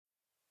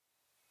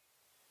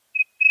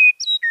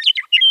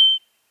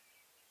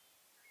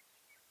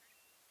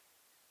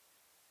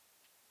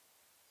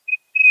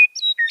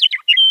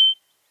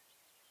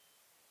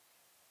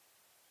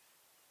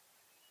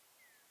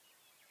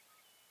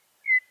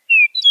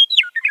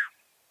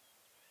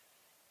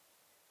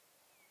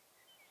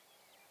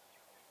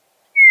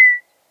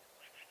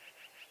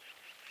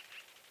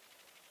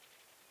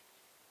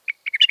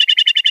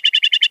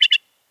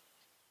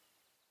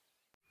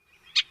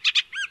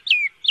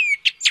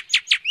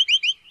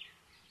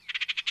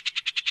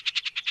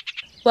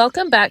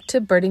Welcome back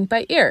to Birding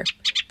by Ear.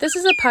 This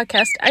is a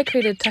podcast I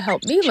created to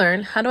help me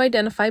learn how to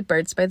identify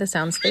birds by the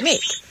sounds they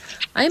make.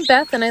 I'm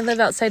Beth and I live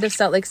outside of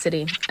Salt Lake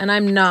City, and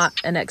I'm not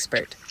an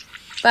expert,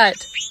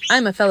 but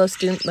I'm a fellow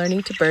student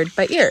learning to bird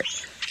by ear.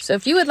 So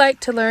if you would like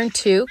to learn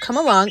too, come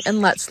along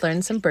and let's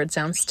learn some bird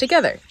sounds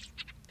together.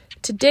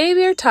 Today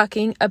we are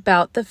talking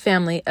about the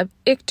family of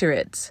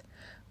Icterides,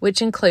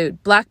 which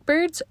include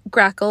Blackbirds,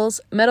 Grackles,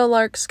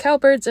 Meadowlarks,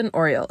 Cowbirds, and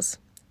Orioles.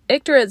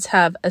 Icterides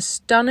have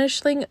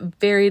astonishingly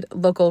varied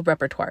local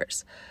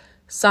repertoires.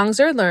 Songs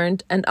are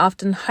learned and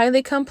often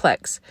highly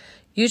complex,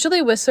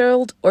 usually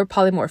whistled or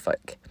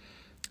polymorphic.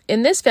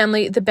 In this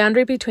family, the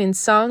boundary between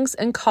songs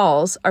and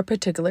calls are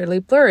particularly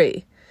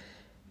blurry.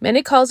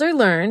 Many calls are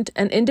learned,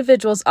 and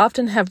individuals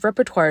often have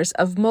repertoires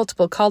of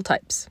multiple call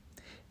types.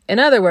 In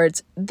other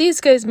words,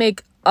 these guys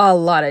make a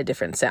lot of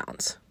different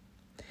sounds.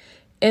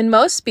 In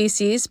most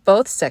species,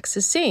 both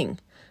sexes sing,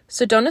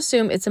 so don't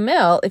assume it's a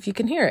male if you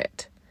can hear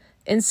it.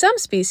 In some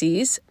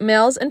species,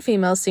 males and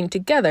females sing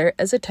together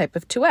as a type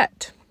of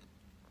duet.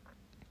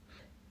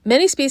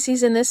 Many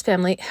species in this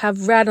family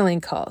have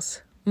rattling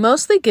calls,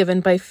 mostly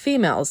given by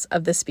females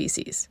of the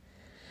species.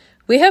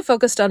 We have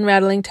focused on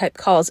rattling type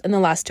calls in the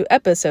last 2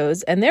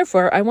 episodes, and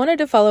therefore I wanted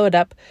to follow it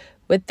up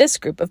with this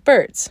group of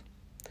birds.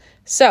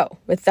 So,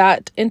 with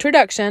that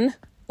introduction,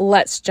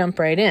 let's jump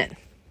right in.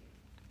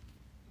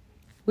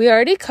 We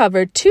already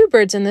covered 2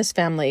 birds in this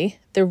family,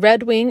 the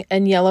red-winged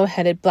and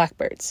yellow-headed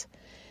blackbirds.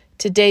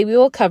 Today we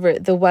will cover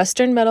the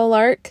western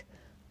meadowlark,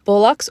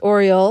 Bullock's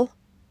oriole,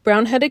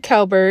 brown-headed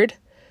cowbird,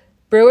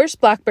 brewer's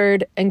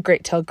blackbird, and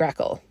great-tailed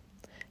grackle.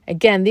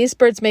 Again, these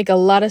birds make a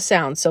lot of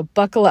sound, so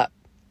buckle up.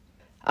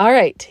 All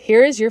right,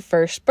 here is your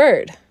first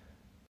bird.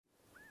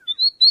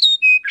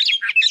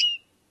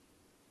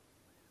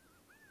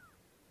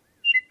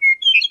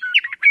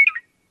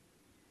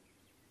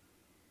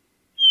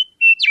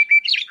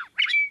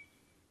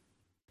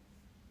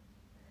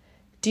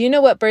 Do you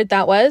know what bird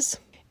that was?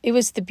 It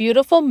was the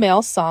beautiful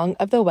male song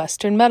of the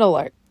western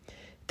meadowlark.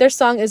 Their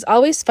song is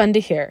always fun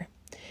to hear.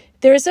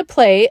 There is a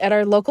play at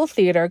our local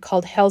theater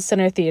called Hale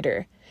Center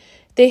Theater.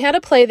 They had a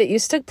play that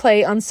used to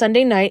play on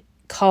Sunday night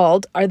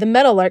called Are the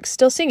Meadowlarks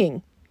Still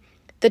Singing?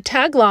 The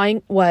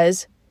tagline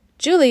was,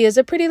 Julie is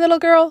a pretty little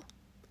girl.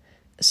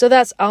 So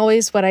that's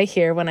always what I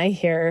hear when I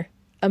hear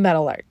a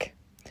meadowlark.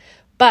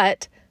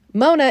 But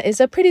Mona is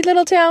a pretty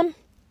little town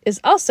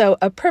is also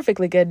a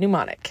perfectly good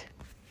mnemonic.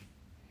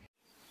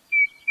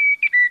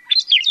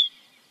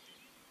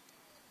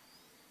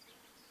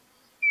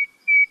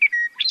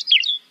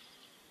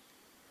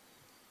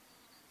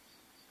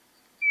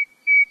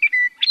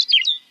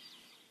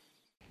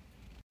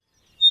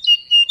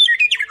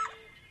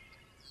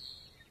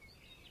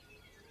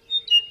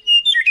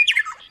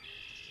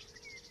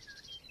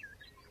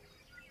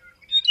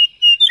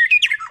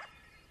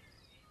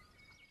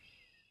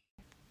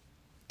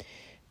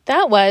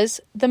 That was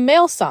the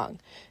male song.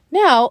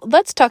 Now,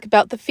 let's talk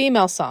about the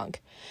female song.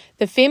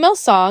 The female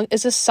song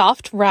is a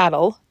soft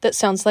rattle that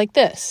sounds like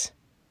this.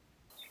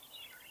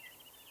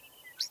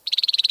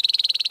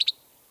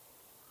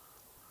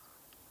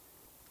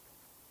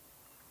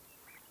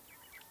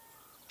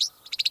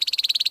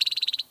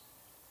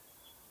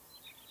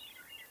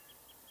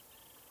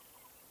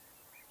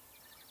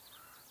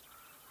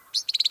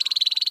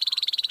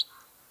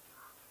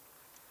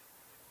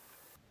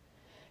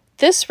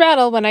 This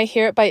rattle, when I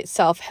hear it by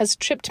itself, has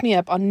tripped me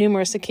up on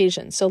numerous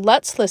occasions, so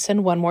let's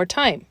listen one more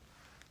time.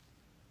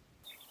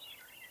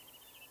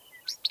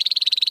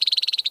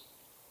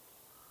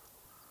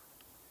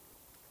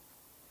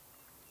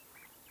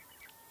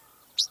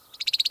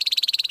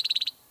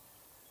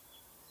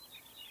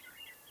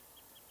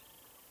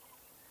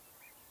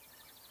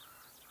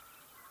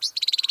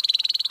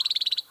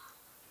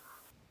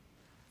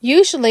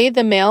 Usually,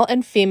 the male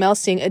and female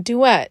sing a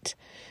duet.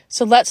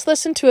 So let's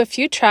listen to a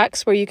few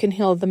tracks where you can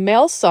hear the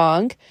male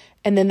song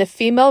and then the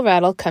female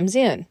rattle comes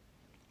in.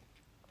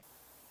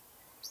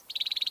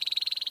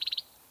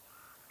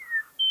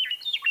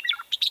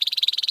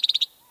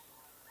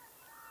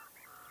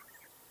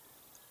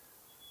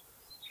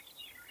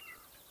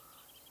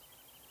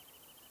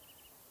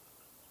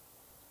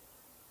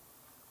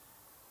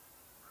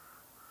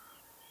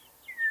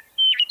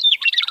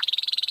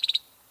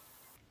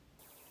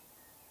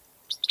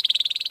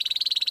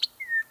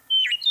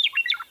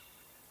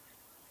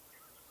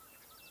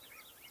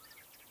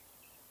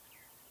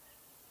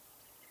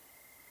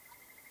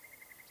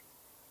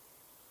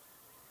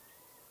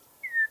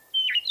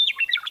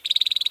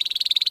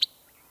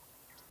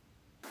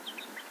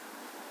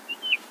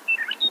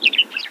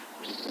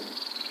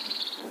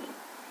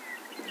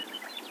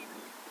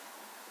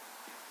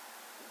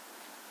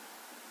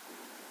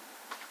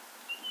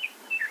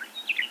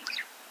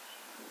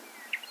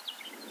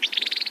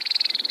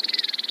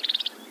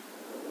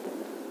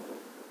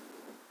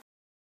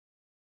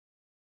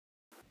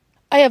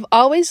 I have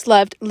always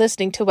loved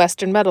listening to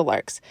western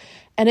meadowlarks,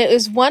 and it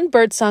is one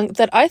birdsong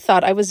that I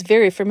thought I was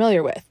very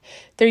familiar with.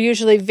 They're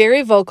usually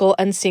very vocal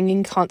and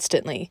singing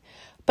constantly.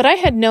 But I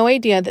had no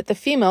idea that the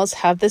females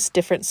have this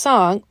different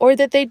song or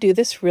that they do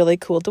this really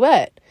cool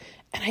duet.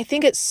 And I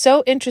think it's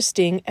so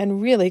interesting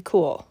and really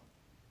cool.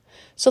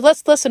 So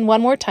let's listen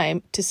one more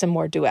time to some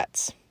more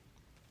duets.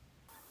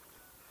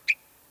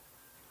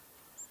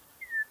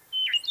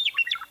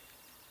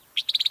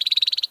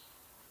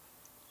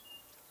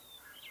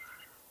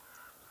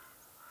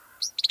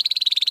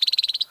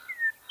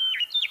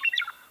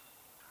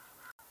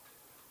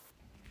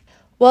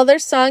 While their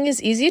song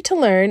is easy to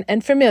learn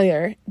and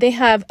familiar, they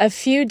have a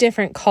few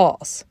different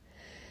calls.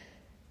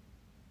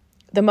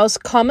 The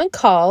most common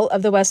call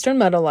of the western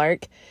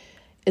meadowlark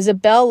is a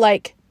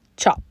bell-like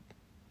chop.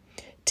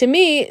 To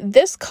me,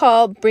 this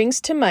call brings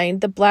to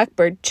mind the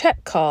blackbird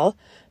check call,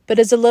 but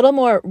is a little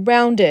more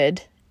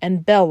rounded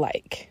and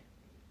bell-like.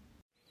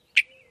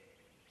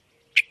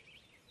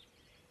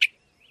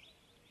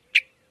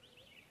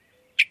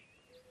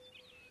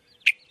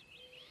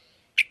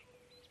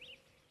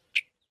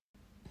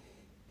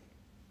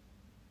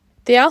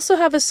 They also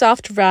have a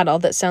soft rattle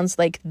that sounds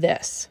like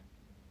this.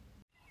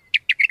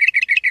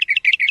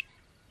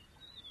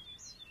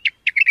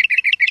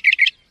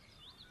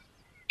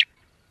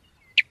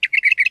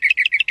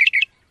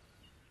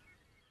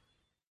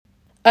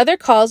 Other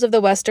calls of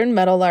the western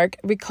meadowlark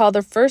recall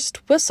the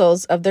first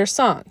whistles of their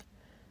song.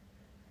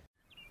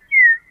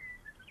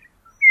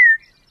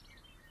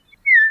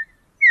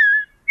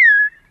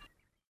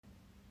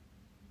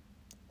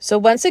 So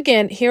once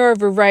again, here are a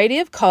variety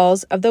of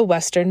calls of the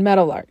western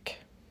meadowlark.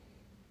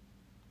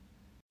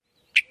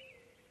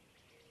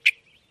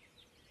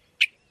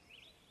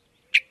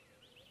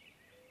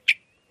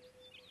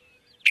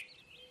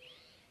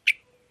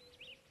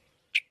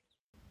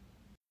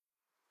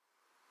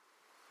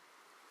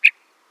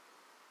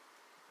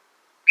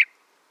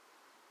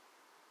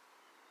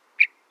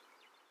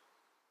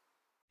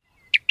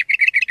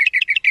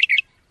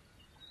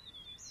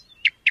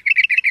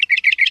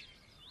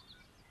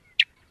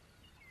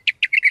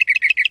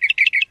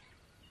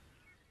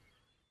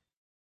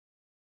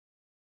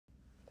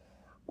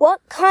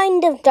 What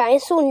kind of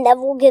dinosaur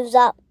never gives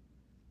up?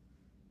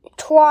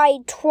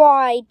 Triceratops.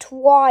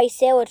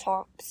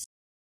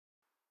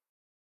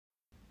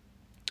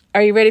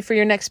 Are you ready for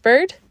your next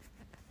bird?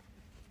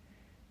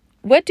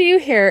 What do you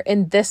hear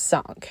in this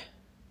song?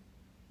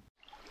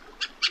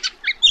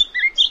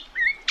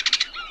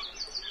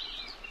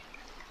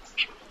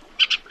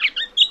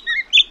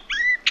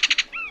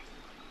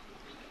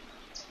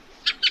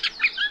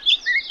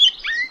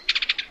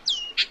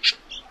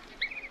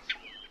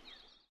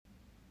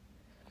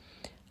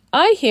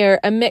 I hear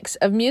a mix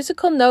of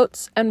musical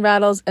notes and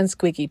rattles and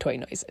squeaky toy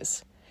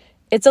noises.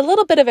 It's a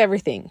little bit of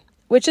everything,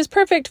 which is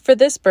perfect for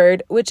this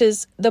bird, which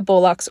is the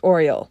Blackbirds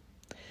oriole.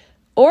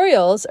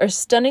 Orioles are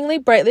stunningly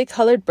brightly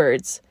colored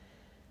birds,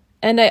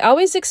 and I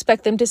always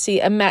expect them to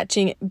see a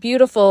matching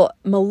beautiful,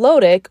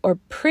 melodic, or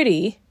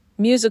pretty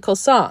musical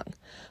song,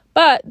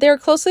 but they're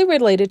closely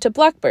related to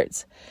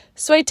blackbirds.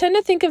 So I tend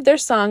to think of their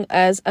song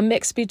as a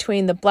mix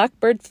between the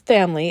blackbird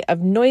family of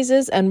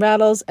noises and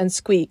rattles and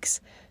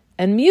squeaks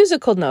and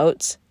musical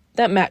notes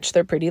that match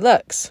their pretty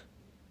looks.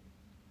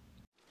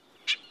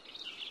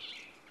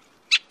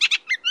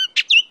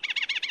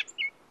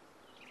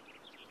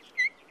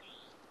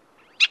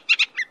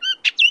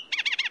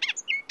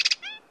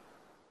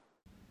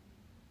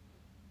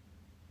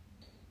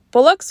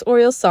 Bullock's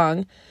Oriole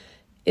song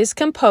is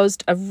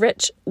composed of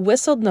rich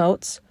whistled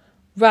notes,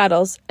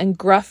 rattles, and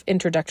gruff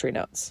introductory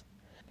notes.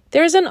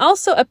 There is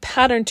also a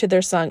pattern to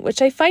their song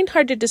which I find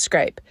hard to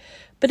describe,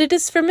 but it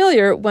is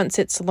familiar once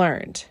it's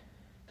learned.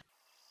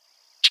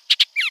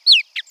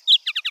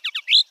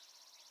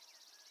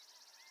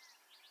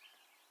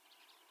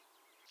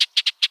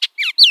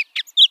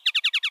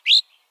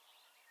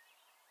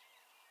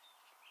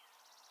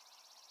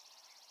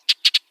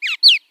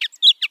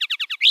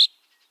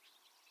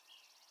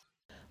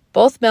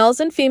 Both males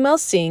and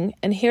females sing,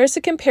 and here's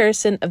a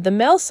comparison of the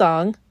male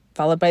song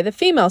followed by the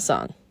female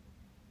song.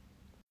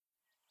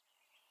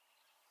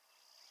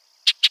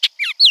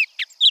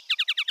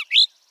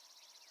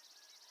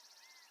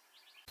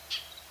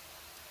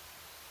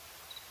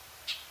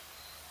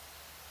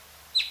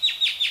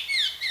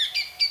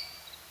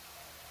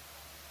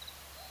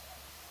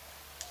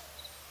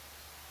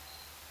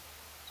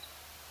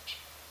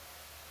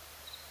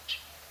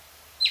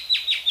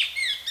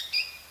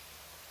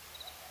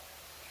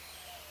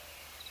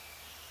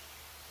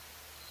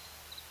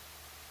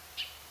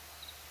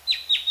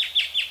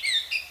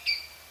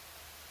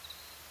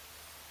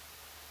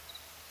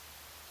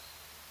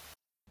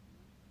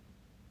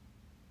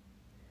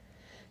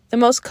 The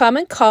most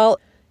common call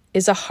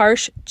is a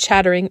harsh,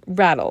 chattering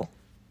rattle.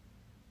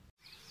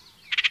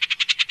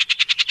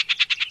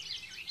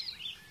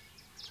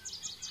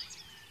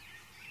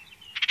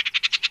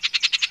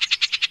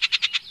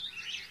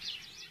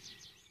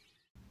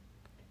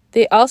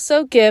 They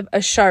also give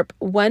a sharp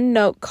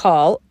one-note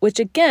call, which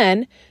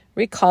again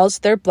recalls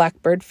their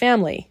blackbird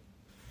family.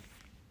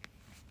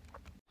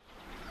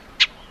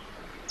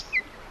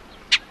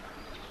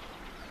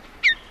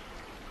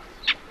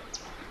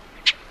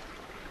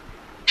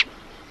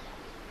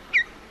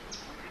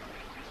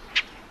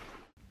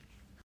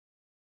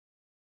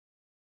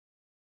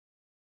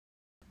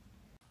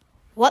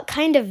 What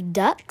kind of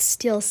duck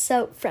steals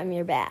soap from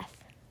your bath?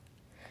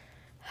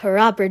 A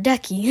rubber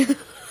ducky.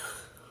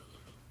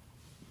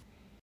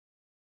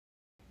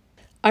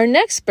 Our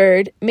next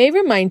bird may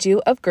remind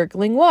you of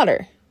gurgling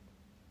water.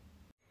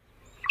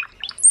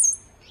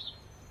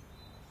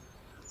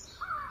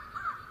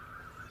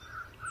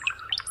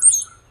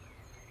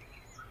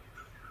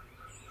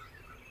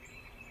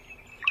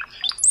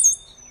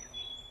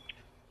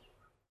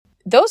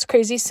 Those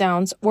crazy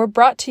sounds were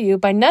brought to you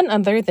by none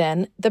other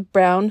than the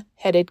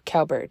brown-headed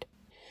cowbird.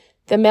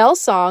 The male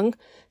song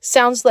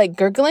sounds like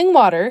gurgling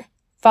water,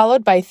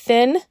 followed by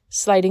thin,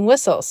 sliding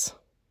whistles.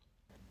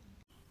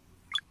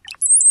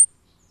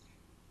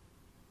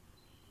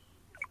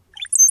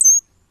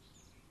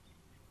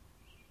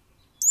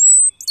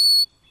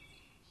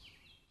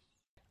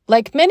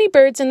 Like many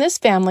birds in this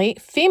family,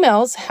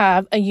 females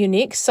have a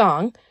unique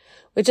song,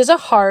 which is a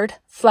hard,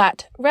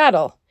 flat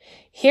rattle.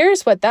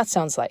 Here's what that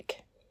sounds like.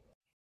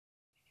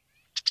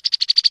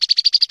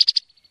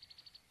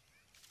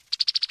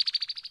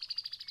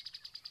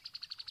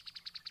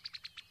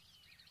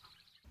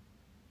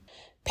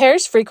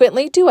 Pairs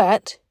frequently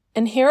duet,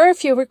 and here are a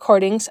few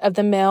recordings of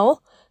the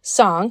male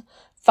song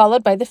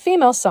followed by the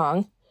female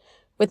song,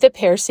 with the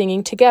pair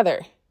singing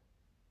together.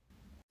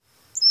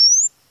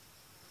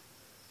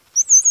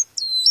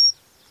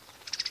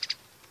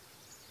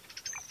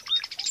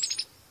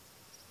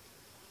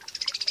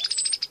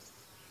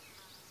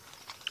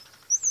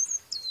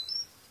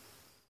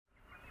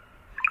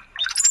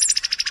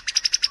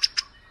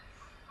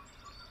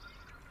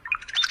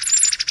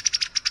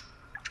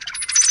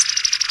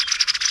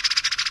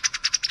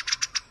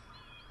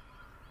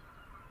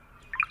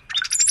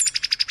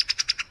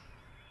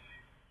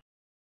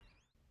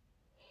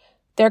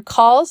 Their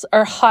calls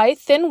are high,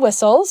 thin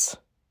whistles.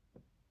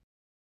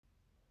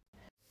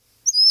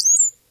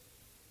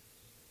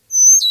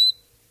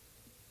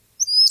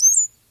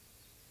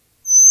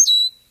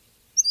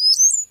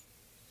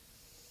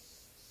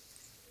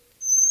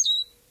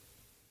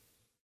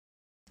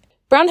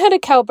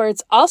 Brown-headed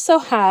cowbirds also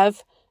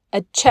have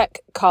a check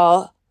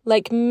call,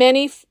 like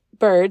many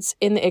birds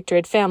in the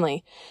Icteriid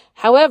family.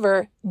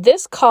 However,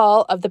 this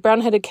call of the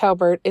brown-headed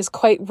cowbird is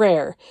quite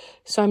rare,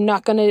 so I'm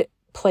not going to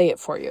play it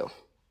for you.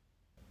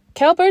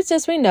 Cowbirds,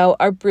 as we know,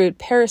 are brood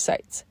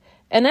parasites,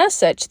 and as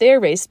such, they are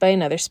raised by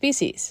another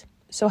species.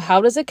 So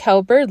how does a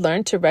cowbird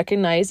learn to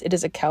recognize it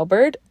is a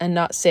cowbird and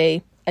not,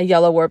 say, a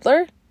yellow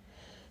warbler?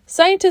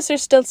 Scientists are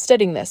still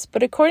studying this,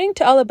 but according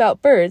to All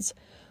About Birds,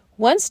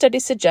 one study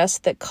suggests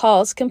that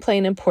calls can play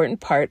an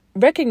important part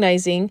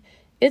recognizing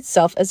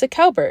itself as a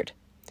cowbird,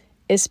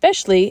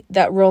 especially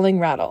that rolling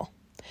rattle.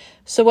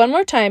 So one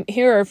more time,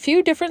 here are a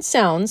few different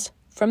sounds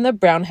from the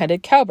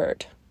brown-headed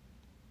cowbird.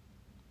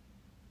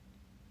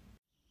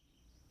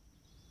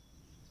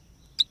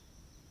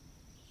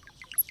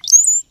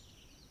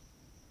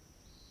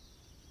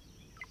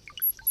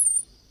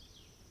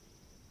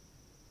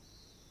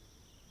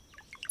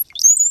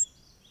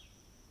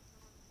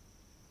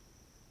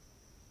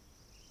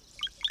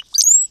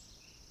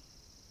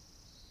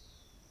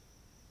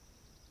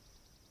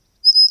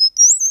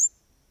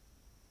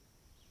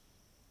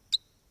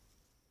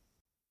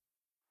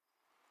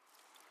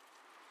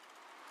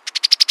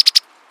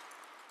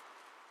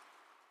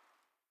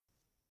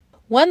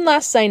 One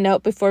last side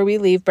note before we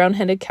leave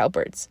brown-headed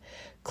cowbirds.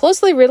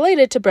 Closely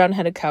related to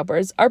brown-headed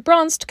cowbirds are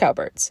bronzed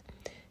cowbirds.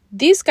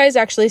 These guys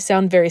actually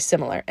sound very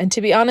similar, and to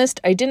be honest,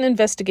 I didn't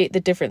investigate the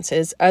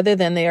differences other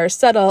than they are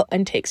subtle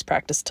and takes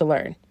practice to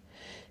learn.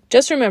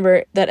 Just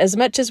remember that as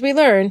much as we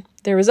learn,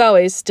 there is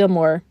always still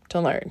more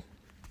to learn.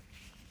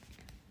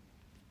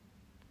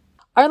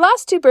 Our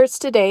last two birds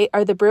today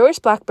are the brewer's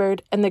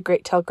blackbird and the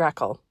great-tailed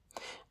grackle.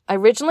 I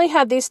originally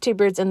had these two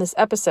birds in this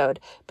episode,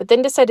 but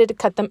then decided to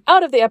cut them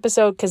out of the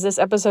episode because this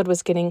episode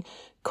was getting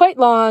quite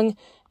long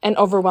and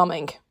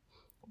overwhelming.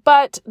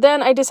 But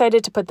then I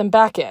decided to put them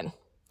back in.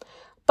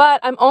 But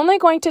I'm only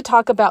going to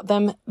talk about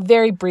them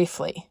very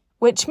briefly,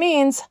 which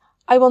means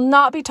I will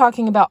not be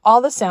talking about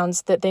all the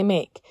sounds that they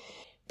make,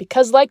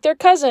 because like their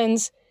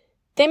cousins,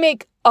 they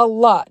make a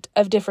lot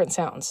of different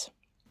sounds.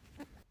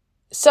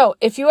 So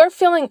if you are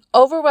feeling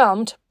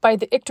overwhelmed by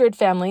the Icteriid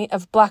family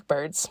of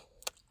blackbirds,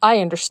 I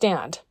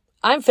understand.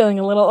 I'm feeling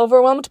a little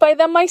overwhelmed by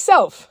them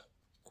myself.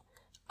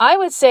 I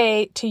would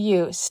say to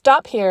you,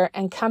 stop here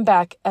and come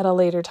back at a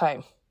later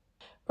time.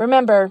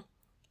 Remember,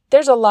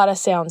 there's a lot of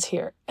sounds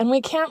here, and we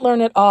can't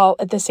learn it all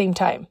at the same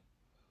time.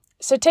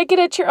 So take it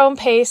at your own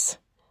pace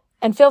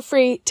and feel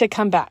free to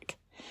come back.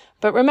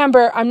 But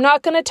remember, I'm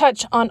not going to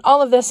touch on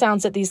all of the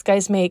sounds that these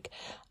guys make.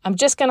 I'm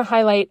just going to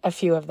highlight a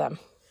few of them.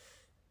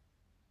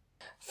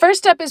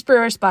 First up is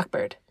brewer's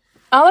blackbird.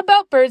 All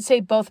About Birds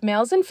say both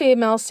males and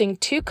females sing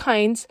two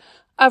kinds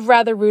of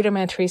rather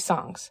rudimentary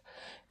songs.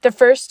 The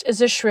first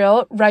is a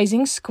shrill,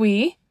 rising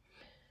squee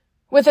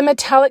with a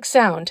metallic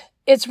sound.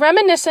 It's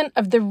reminiscent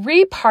of the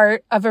re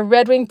part of a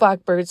red-winged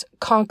blackbird's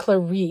conkler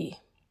re.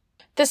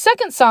 The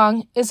second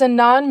song is a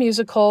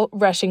non-musical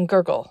rushing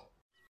gurgle.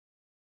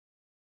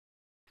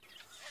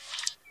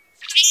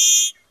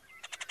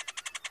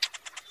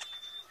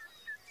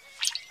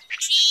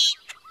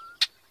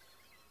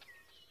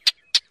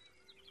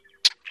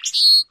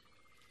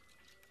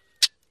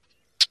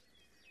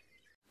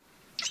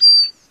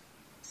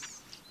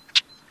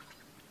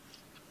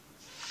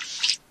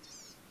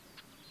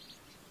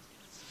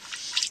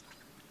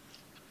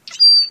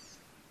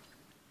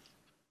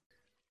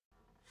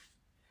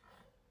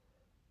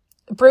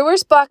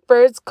 Brewers'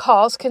 Blackbirds'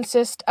 calls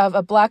consist of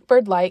a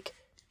blackbird-like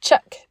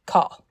chuck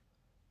call.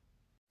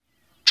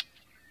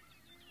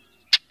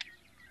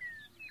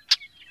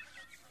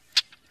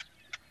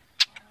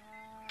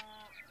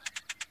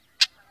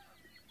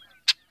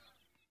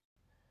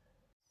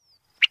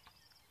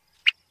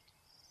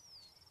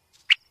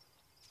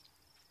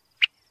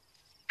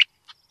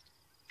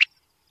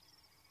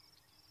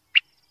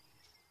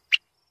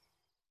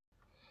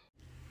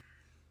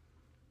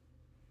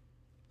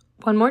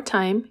 One more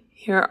time,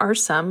 here are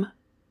some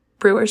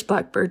Brewer's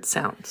Blackbird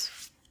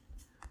sounds.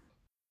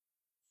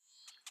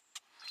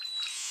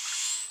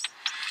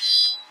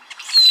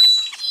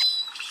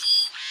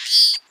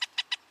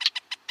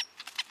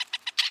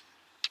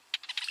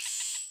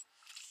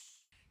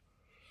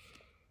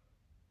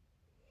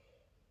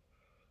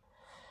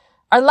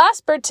 Our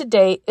last bird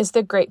today is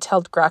the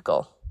great-tailed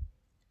grackle.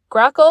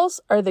 Grackles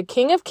are the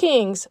king of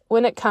kings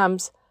when it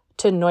comes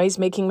to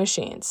noise-making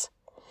machines.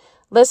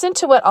 Listen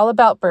to what All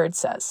About Birds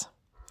says.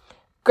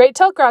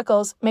 Great-tailed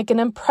grackles make an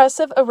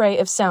impressive array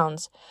of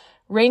sounds,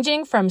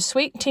 ranging from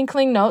sweet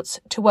tinkling notes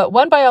to what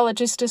one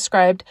biologist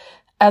described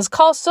as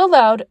calls so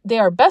loud they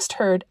are best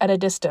heard at a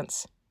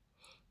distance.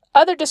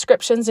 Other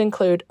descriptions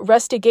include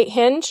rusty gate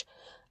hinge,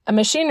 a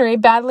machinery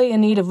badly in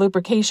need of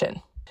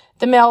lubrication.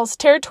 The male's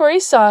territory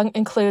song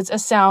includes a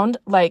sound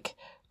like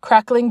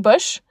crackling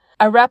bush,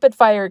 a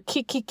rapid-fire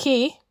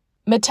kee-kee-kee,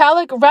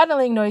 metallic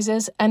rattling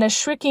noises, and a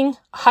shrieking,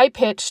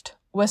 high-pitched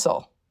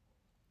whistle.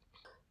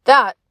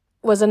 That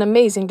was an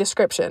amazing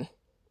description.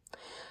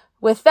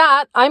 With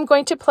that, I'm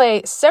going to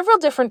play several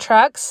different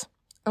tracks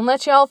and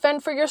let you all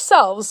fend for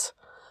yourselves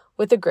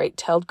with the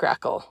great-tailed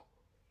grackle.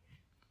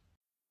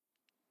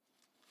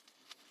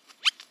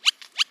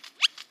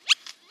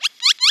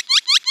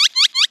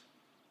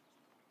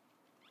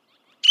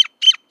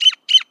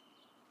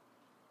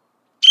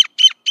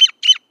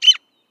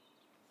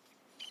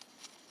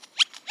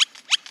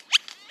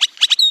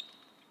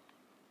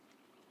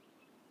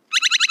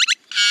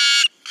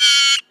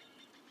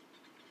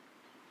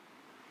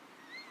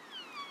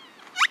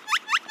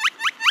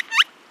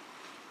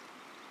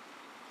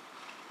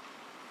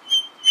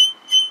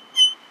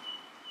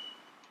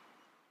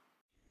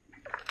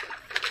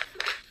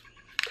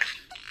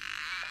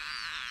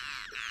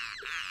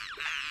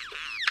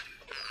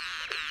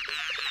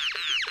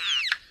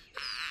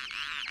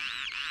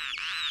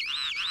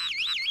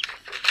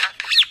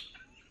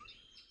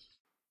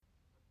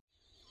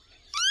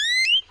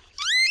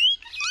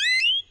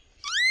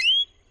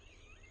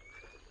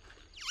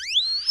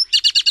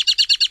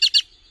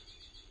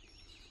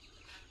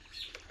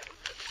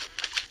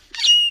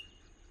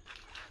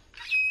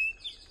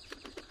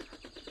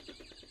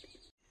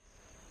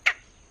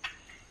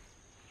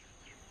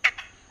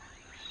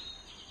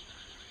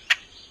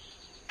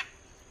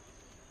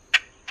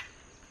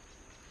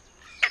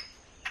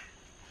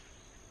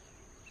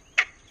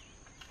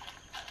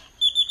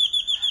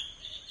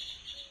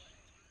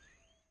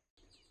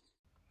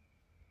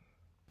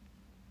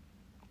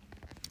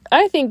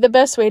 I think the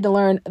best way to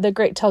learn the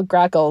great-tailed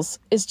grackles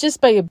is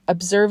just by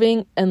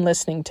observing and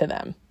listening to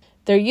them.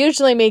 They're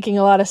usually making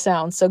a lot of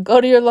sound, so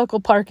go to your local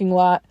parking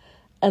lot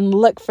and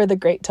look for the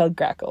great-tailed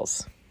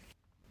grackles.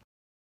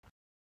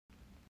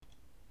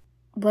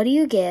 What do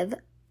you give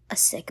a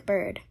sick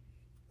bird?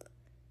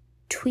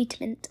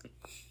 Treatment.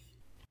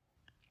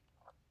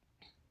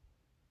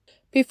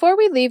 Before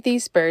we leave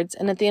these birds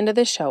and at the end of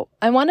the show,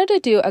 I wanted to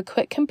do a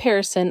quick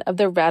comparison of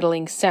the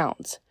rattling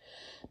sounds.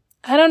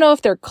 I don't know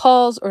if they're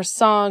calls or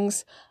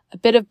songs, a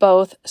bit of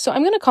both, so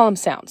I'm going to call them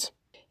sounds.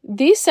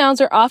 These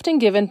sounds are often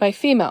given by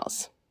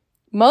females.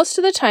 Most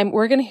of the time,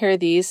 we're going to hear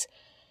these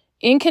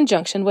in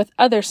conjunction with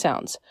other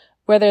sounds,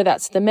 whether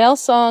that's the male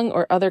song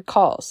or other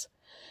calls.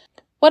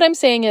 What I'm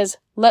saying is,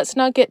 let's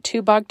not get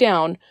too bogged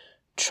down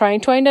trying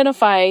to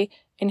identify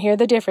and hear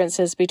the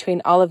differences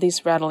between all of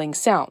these rattling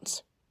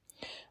sounds.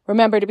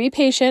 Remember to be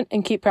patient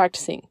and keep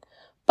practicing,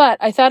 but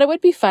I thought it would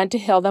be fun to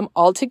hail them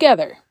all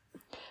together.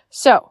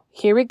 So,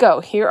 here we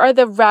go. Here are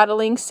the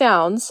rattling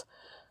sounds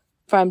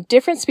from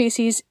different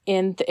species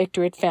in the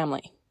Icteriid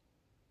family.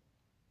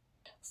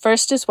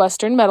 First is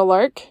western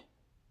meadowlark.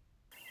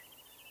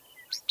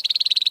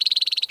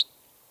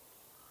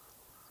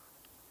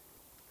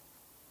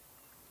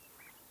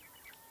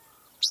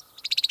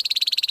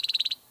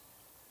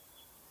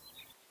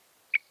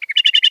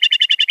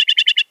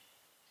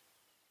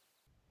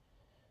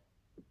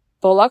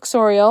 Bullocks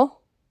oriole.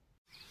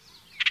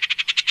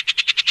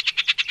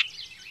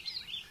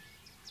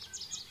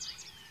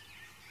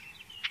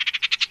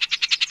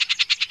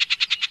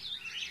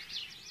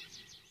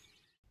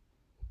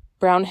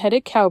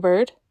 Brown-headed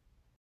cowbird.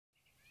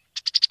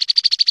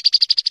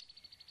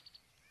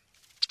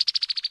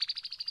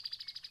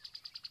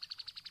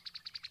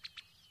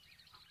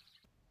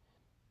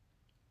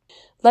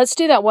 Let's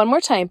do that one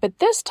more time, but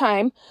this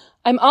time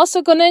I'm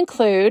also going to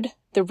include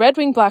the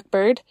red-winged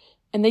blackbird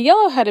and the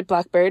yellow-headed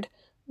blackbird,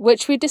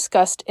 which we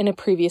discussed in a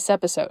previous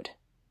episode.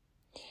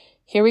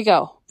 Here we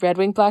go.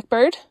 Red-winged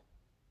blackbird.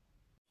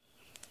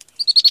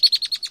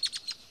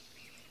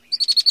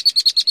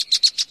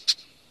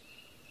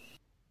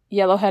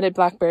 yellow-headed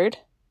blackbird,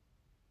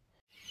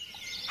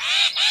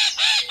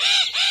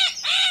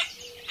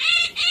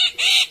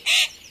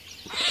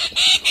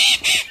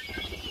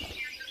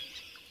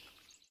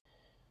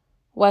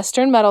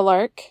 western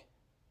meadowlark,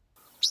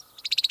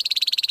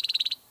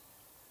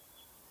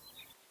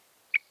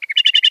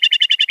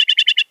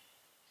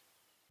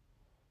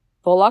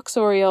 Blackbirds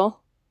oriole,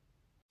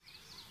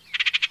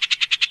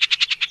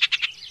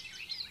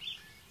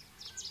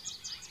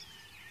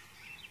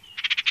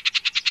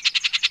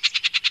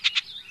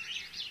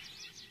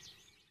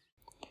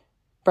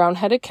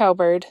 brown-headed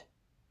cowbird,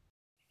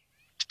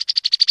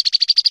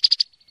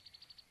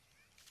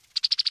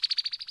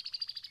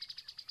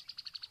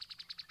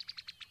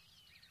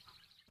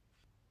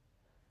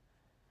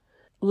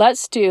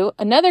 let's do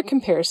another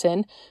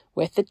comparison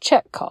with the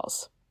check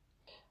calls.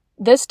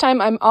 This time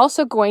I'm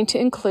also going to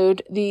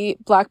include the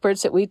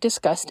blackbirds that we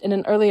discussed in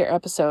an earlier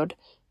episode,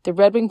 the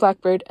red-winged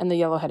blackbird and the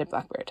yellow-headed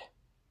blackbird.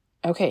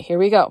 Okay, here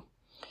we go.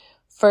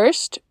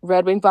 First,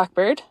 red-winged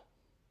blackbird.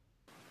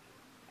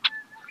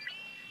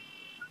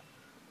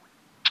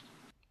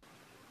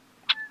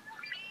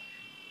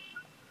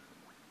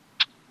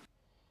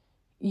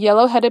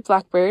 Yellow-headed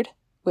blackbird,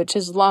 which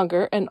is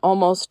longer and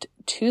almost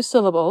 2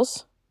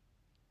 syllables.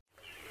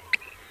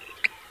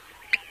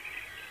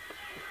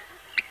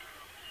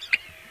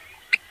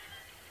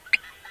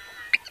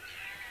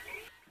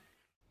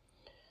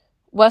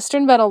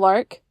 Western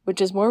meadowlark, which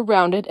is more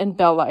rounded and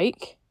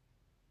bell-like.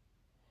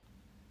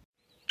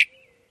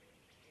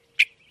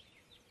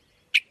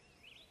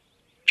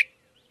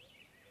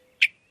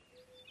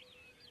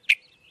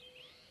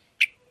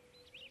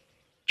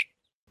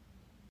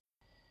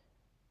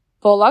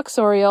 Blackbirds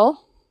oriole.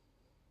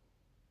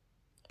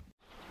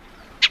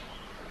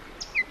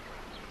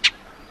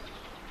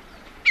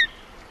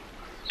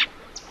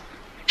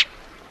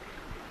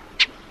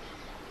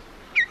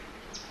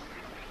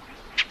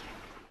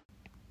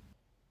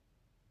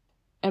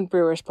 And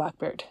brewer's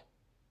blackbird.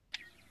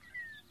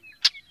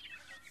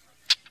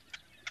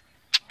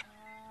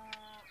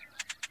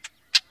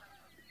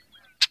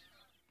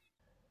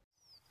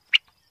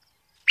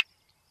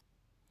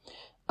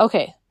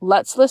 Okay,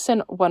 let's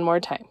listen one more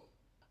time.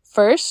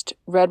 First,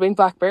 red-winged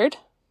blackbird.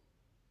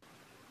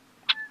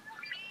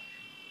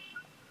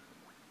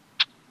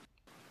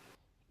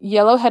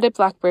 Yellow-headed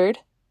blackbird.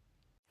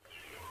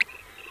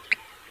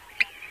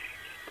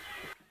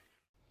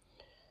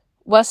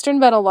 Western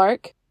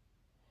meadowlark.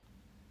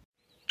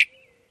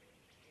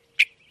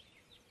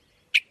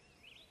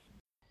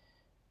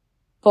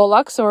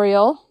 Blackbirds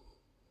oriole.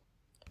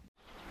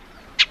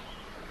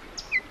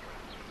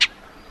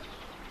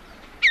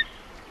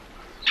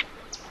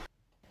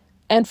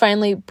 And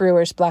finally,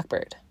 brewer's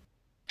blackbird.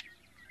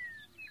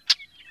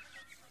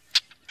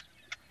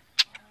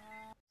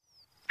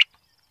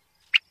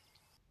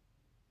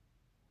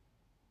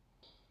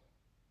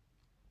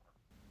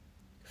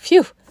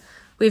 Phew,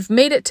 we've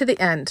made it to the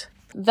end.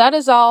 That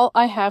is all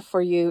I have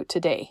for you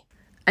today.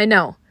 I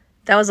know,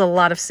 that was a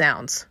lot of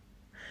sounds.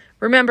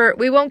 Remember,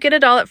 we won't get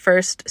it all at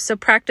first, so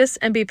practice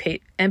and be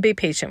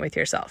patient with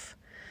yourself.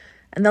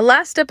 And the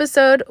last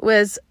episode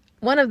was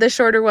one of the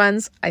shorter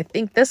ones. I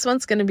think this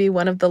one's going to be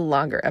one of the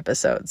longer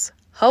episodes.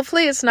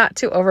 Hopefully it's not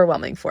too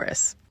overwhelming for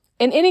us.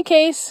 In any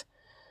case,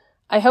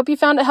 I hope you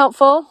found it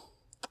helpful,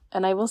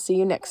 and I will see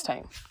you next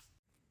time.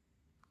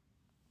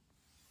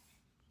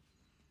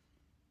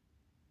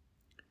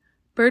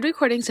 Bird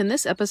recordings in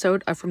this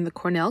episode are from the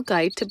Cornell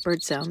Guide to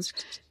Bird Sounds,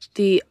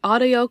 the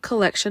audio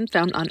collection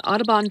found on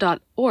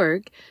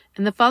audubon.org,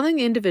 and the following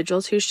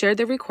individuals who shared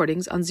their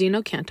recordings on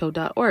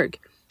xenocanto.org: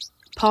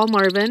 Paul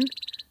Marvin,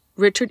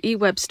 Richard E.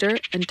 Webster,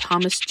 and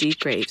Thomas G.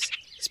 Graves.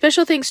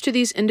 Special thanks to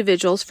these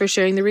individuals for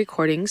sharing the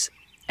recordings,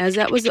 as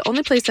that was the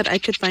only place that I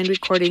could find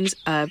recordings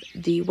of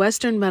the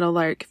Western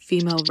Meadowlark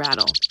female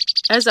rattle.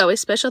 As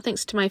always, special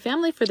thanks to my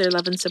family for their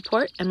love and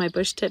support, and my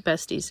bush tip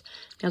besties.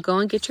 Now go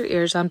and get your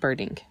ears on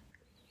birding.